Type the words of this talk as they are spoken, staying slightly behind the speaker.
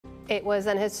It was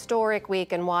an historic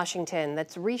week in Washington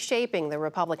that's reshaping the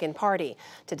Republican Party.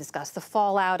 To discuss the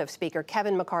fallout of Speaker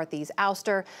Kevin McCarthy's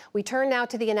ouster, we turn now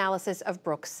to the analysis of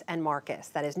Brooks and Marcus.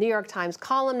 That is New York Times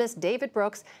columnist David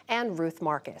Brooks and Ruth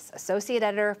Marcus, associate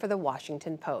editor for The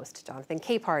Washington Post. Jonathan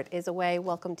Capehart is away.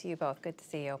 Welcome to you both. Good to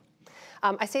see you.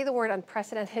 I say the word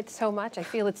unprecedented so much. I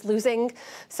feel it's losing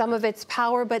some of its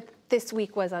power, but this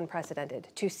week was unprecedented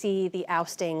to see the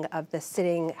ousting of the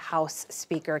sitting House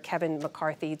Speaker, Kevin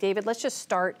McCarthy. David, let's just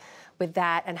start with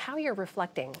that and how you're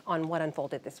reflecting on what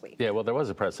unfolded this week. Yeah, well, there was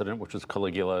a precedent, which was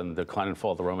Caligula and the decline and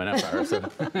fall of the Roman Empire. So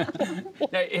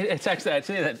it's actually, I'd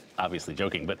say that, obviously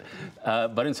joking,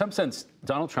 but in some sense,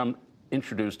 Donald Trump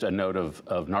introduced a note of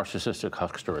narcissistic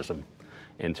hucksterism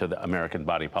into the American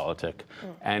body politic.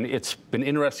 And it's been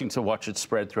interesting to watch it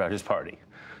spread throughout his party.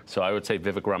 So I would say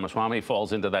Vivek Ramaswamy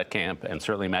falls into that camp, and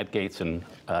certainly Matt Gaetz and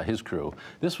his crew.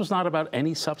 This was not about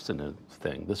any substantive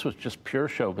thing. This was just pure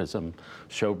showbism,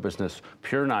 show business,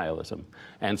 pure nihilism.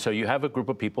 And so you have a group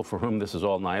of people for whom this is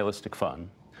all nihilistic fun.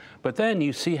 But then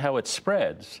you see how it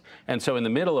spreads. And so in the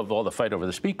middle of all the fight over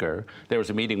the speaker, there was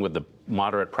a meeting with the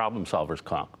moderate problem solvers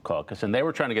caucus, and they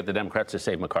were trying to get the Democrats to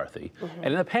save McCarthy.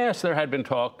 And in the past, there had been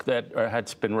talk that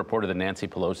had been reported that Nancy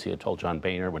Pelosi had told John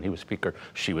Boehner when he was speaker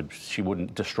she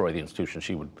wouldn't destroy the institution,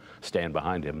 she would stand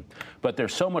behind him. But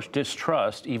there's so much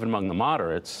distrust, even among the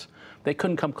moderates, they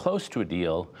couldn't come close to a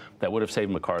deal that would have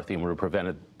saved McCarthy and would have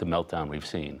prevented the meltdown we've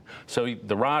seen. So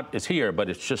the rot is here,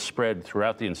 but it's just spread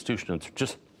throughout the institution. It's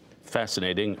just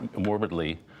fascinating,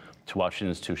 morbidly, to watch an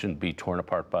institution be torn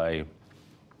apart by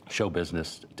show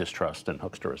business, distrust, and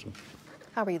hucksterism.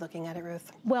 How are you looking at it,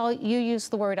 Ruth? Well, you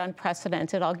used the word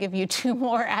unprecedented. I'll give you two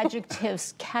more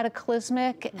adjectives,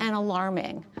 cataclysmic and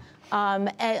alarming.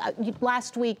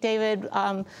 Last week, David,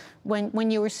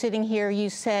 when you were sitting here, you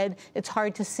said it's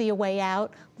hard to see a way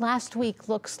out. Last week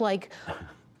looks like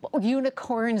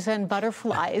unicorns and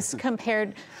butterflies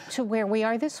compared to where we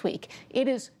are this week. It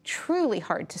is truly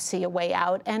hard to see a way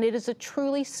out, and it is a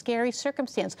truly scary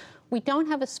circumstance. We don't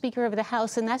have a Speaker of the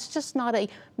House, and that's just not a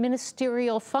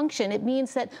ministerial function. It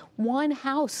means that one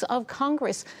house of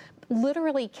Congress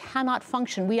literally cannot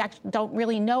function. We actually don't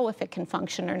really know if it can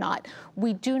function or not.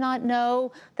 We do not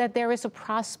know that there is a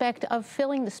prospect of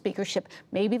filling the speakership.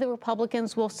 Maybe the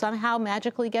Republicans will somehow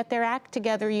magically get their act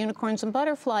together, unicorns and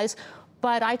butterflies.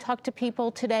 But I talked to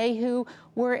people today who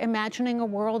were imagining a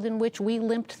world in which we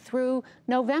limped through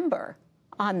November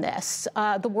on this.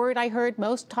 The word I heard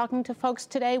most talking to folks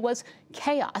today was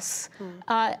chaos.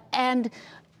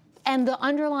 And the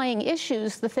underlying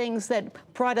issues, the things that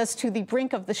brought us to the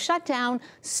brink of the shutdown,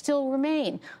 still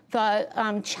remain.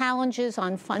 The challenges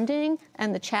on funding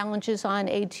and the challenges on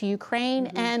aid to Ukraine,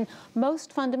 and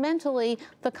most fundamentally,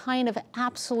 the kind of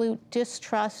absolute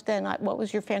distrust and what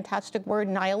was your fantastic word,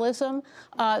 nihilism,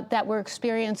 that we're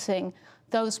experiencing.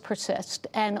 Those persist,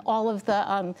 and all of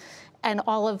the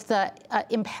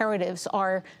imperatives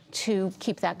are to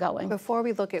keep that going. Before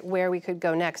we look at where we could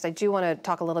go next, I do want to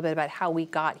talk a little bit about how we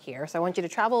got here. So I want you to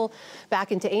travel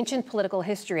back into ancient political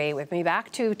history with me,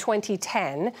 back to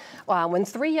 2010, when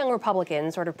three young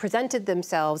Republicans sort of presented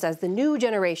themselves as the new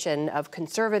generation of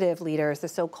conservative leaders, the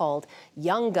so-called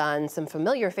young guns. Some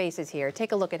familiar faces here.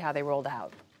 Take a look at how they rolled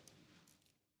out.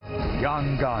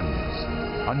 Young guns,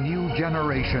 a new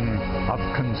generation of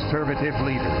conservative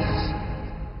leaders.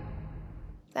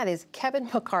 That is Kevin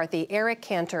McCarthy, Eric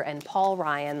Cantor, and Paul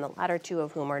Ryan, the latter two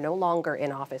of whom are no longer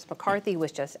in office. McCarthy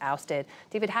was just ousted.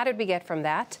 David, how did we get from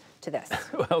that to this?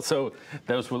 Well, so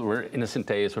those were innocent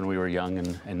days when we were young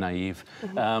and naive.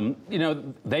 You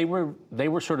know, they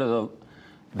were sort of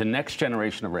the next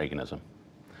generation of Reaganism.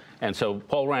 And so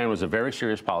Paul Ryan was a very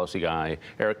serious policy guy.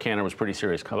 Eric Cantor was a pretty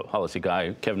serious policy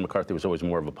guy. Kevin McCarthy was always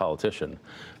more of a politician.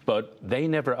 But they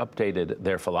never updated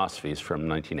their philosophies from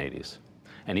 1980s.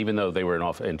 And even though they were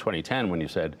in 2010, when you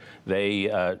said they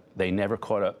never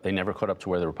caught up to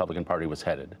where the Republican Party was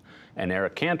headed. And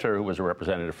Eric Cantor, who was a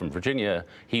representative from Virginia,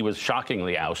 he was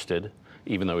shockingly ousted,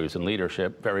 even though he was in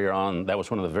leadership very on. That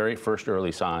was one of the very first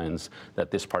early signs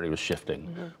that this party was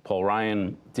shifting. Paul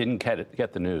Ryan didn't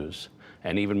get the news,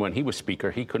 and even when he was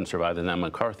Speaker, he couldn't survive. And now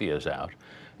McCarthy is out,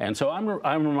 and so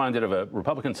I'm reminded of a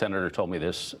Republican senator told me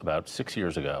this about 6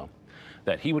 years ago,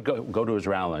 that he would go to his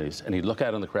rallies and he'd look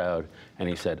out in the crowd and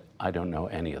he said, I don't know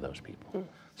any of those people.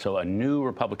 So a new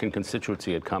Republican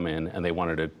constituency had come in and they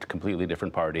wanted a completely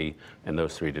different party, and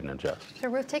those three didn't adjust. So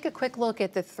Ruth, take a quick look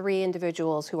at the three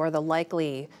individuals who are the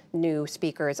likely new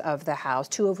speakers of the House,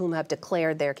 two of whom have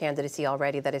declared their candidacy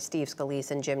already. That is Steve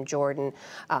Scalise and Jim Jordan.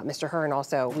 Mr. Hearn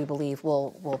also, we believe,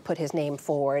 will put his name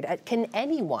forward. Can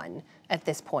anyone at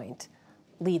this point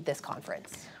lead this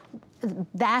conference?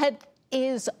 That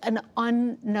is an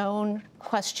unknown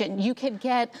question. You could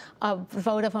get a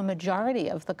vote of a majority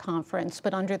of the conference,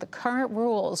 but under the current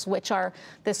rules, which are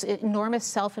this enormous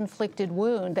self-inflicted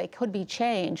wound, they could be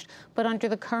changed. But under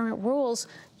the current rules,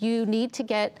 you need to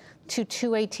get to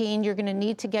 218. You're going to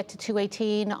need to get to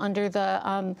 218 under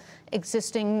the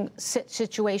existing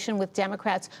situation with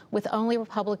Democrats. With only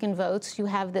Republican votes, you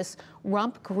have this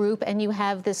rump group, and you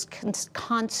have this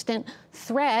constant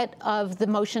threat of the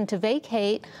motion to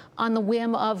vacate on the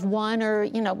whim of one or,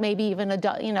 maybe even if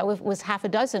it was half a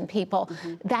dozen people.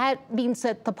 That means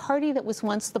that the party that was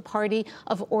once the party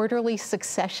of orderly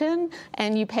succession,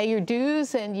 and you pay your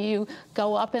dues and you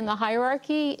go up in the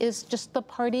hierarchy, is just the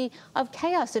party of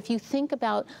chaos. If you think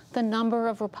about the number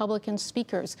of Republican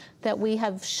speakers that we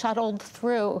have shuttled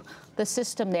through the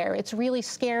system there, it's really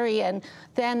scary. And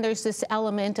then there's this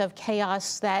element of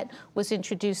chaos that was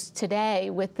introduced today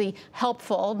with the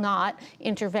helpful, not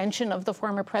intervention of the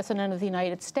former president of the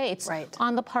United States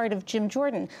on the part of Jim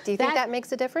Jordan. Do you think that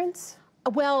makes a difference?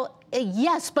 Well,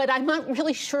 yes, but I'm not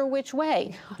really sure which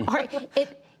way.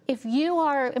 If you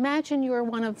are, imagine you're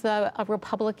one of the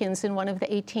Republicans in one of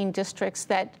the 18 districts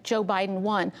that Joe Biden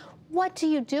won. What do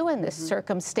you do in this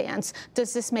circumstance?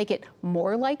 Does this make it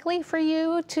more likely for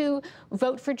you to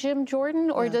vote for Jim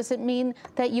Jordan, or does it mean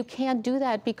that you can't do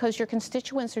that because your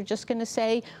constituents are just going to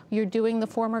say you're doing the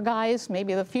former guys,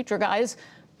 maybe the future guys,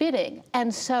 bidding?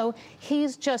 And so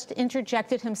he's just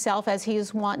interjected himself, as he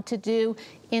is wont to do,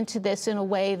 into this in a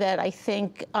way that I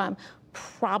think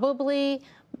probably,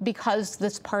 because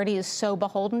this party is so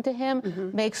beholden to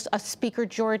him, makes a Speaker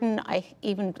Jordan, I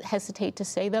even hesitate to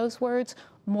say those words,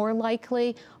 more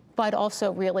likely, but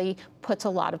also really puts a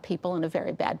lot of people in a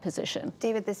very bad position.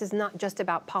 David, this is not just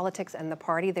about politics and the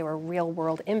party. There were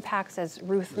real-world impacts, as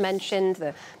Ruth mentioned.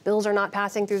 The bills are not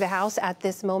passing through the House at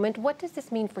this moment. What does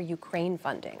this mean for Ukraine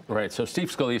funding? Right. So Steve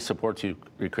Scalise supports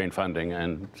Ukraine funding,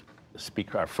 and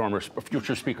our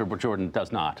future Speaker Jordan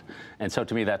does not. And so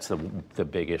to me, that's the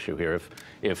big issue here.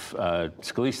 If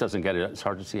Scalise doesn't get it, it's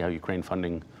hard to see how Ukraine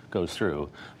funding goes through.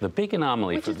 The big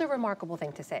anomaly— Which is a remarkable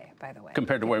thing to say, by the way.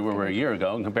 Compared to where we were a year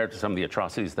ago, and compared to some of the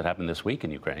atrocities that happened this week in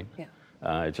Ukraine. Yeah.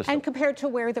 And compared to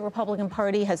where the Republican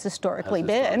Party has historically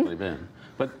been.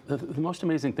 But the most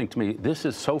amazing thing to me, this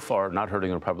is so far not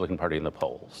hurting the Republican Party in the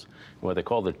polls. What they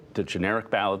call the generic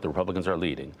ballot, the Republicans are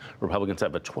leading. Republicans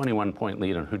have a 21-point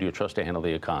lead on who do you trust to handle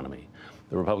the economy.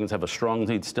 The Republicans have a strong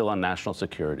lead still on national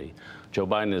security. Joe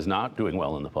Biden is not doing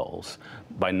well in the polls.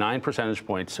 By 9 percentage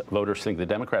points, voters think the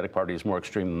Democratic Party is more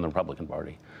extreme than the Republican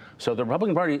Party. So the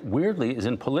Republican Party, weirdly, is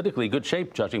in politically good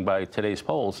shape, judging by today's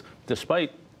polls,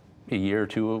 despite a year or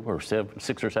two or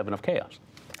 6 or 7 of chaos.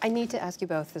 I need to ask you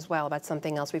both as well about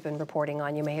something else we've been reporting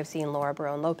on. You may have seen Laura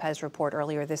Barone-Lopez report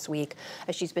earlier this week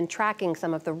as she's been tracking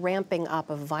some of the ramping up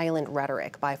of violent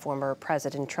rhetoric by former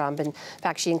President Trump. In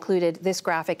fact, she included this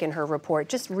graphic in her report,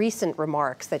 just recent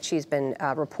remarks that she's been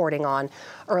reporting on.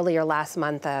 Earlier last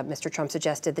month, Mr. Trump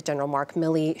suggested that General Mark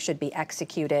Milley should be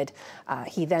executed.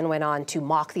 He then went on to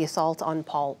mock the assault on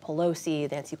Paul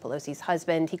Pelosi, Nancy Pelosi's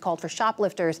husband. He called for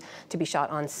shoplifters to be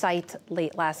shot on sight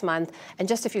late last month. And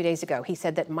just a few days ago, he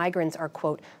said that migrants are,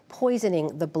 quote,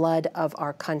 poisoning the blood of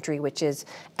our country, which is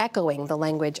echoing the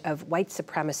language of white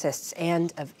supremacists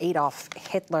and of Adolf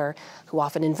Hitler, who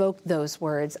often invoked those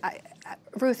words.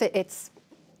 Ruth, it's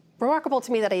remarkable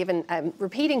to me that I'm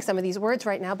repeating some of these words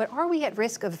right now, but are we at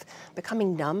risk of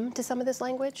becoming numb to some of this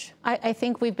language? I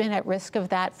think we've been at risk of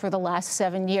that for the last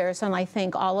 7 years, and I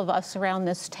think all of us around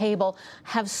this table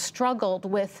have struggled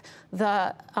with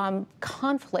the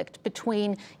conflict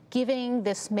between giving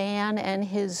this man and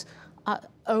his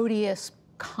odious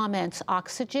comments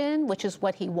oxygen, which is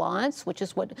what he wants, which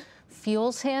is what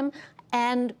fuels him,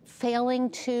 and failing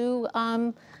to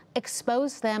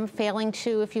expose them, failing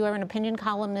to, if you are an opinion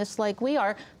columnist like we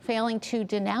are, failing to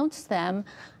denounce them,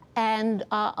 and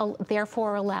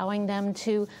therefore allowing them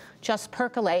to just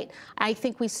percolate. I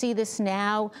think we see this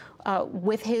now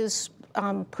with his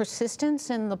persistence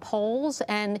in the polls,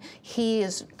 and he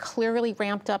has clearly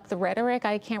ramped up the rhetoric.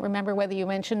 I can't remember whether you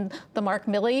mentioned the Mark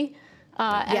Milley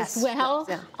as well.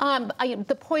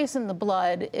 The poison the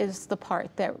blood is the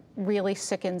part that really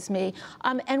sickens me.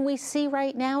 And we see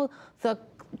right now the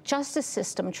justice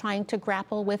system trying to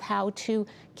grapple with how to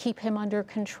keep him under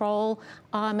control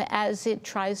as it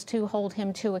tries to hold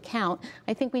him to account.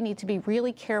 I think we need to be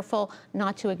really careful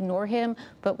not to ignore him,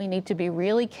 but we need to be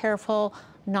really careful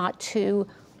not to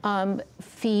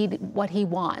feed what he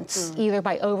wants, either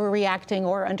by overreacting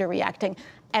or underreacting.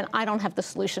 And I don't have the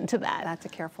solution to that. That's a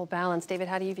careful balance. David,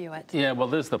 how do you view it? Yeah, well,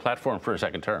 this is the platform for a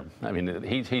second term. I mean,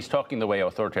 he's talking the way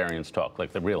authoritarians talk,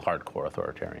 like the real hardcore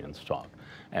authoritarians talk.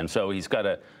 And so he's got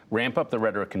to ramp up the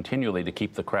rhetoric continually to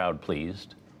keep the crowd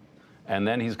pleased. And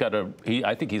then he's got to,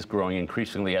 I think he's growing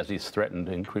increasingly as he's threatened,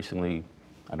 increasingly,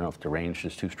 I don't know if deranged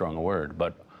is too strong a word,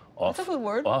 but off. That's a good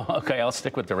word. Oh, okay, I'll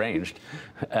stick with deranged.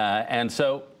 And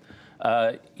so,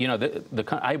 you know,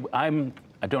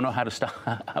 I don't know how to stop,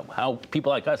 how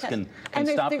people like us can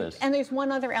stop this. And there's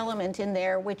one other element in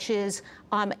there, which is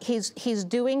he's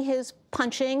doing his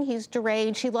punching. He's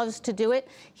deranged. He loves to do it.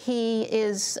 He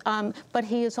is, but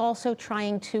he is also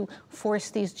trying to force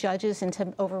these judges into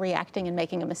overreacting and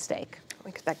making a mistake. We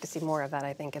expect to see more of that,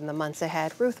 I think, in the months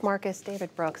ahead. Ruth Marcus,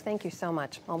 David Brooks, thank you so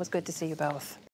much. Always good to see you both.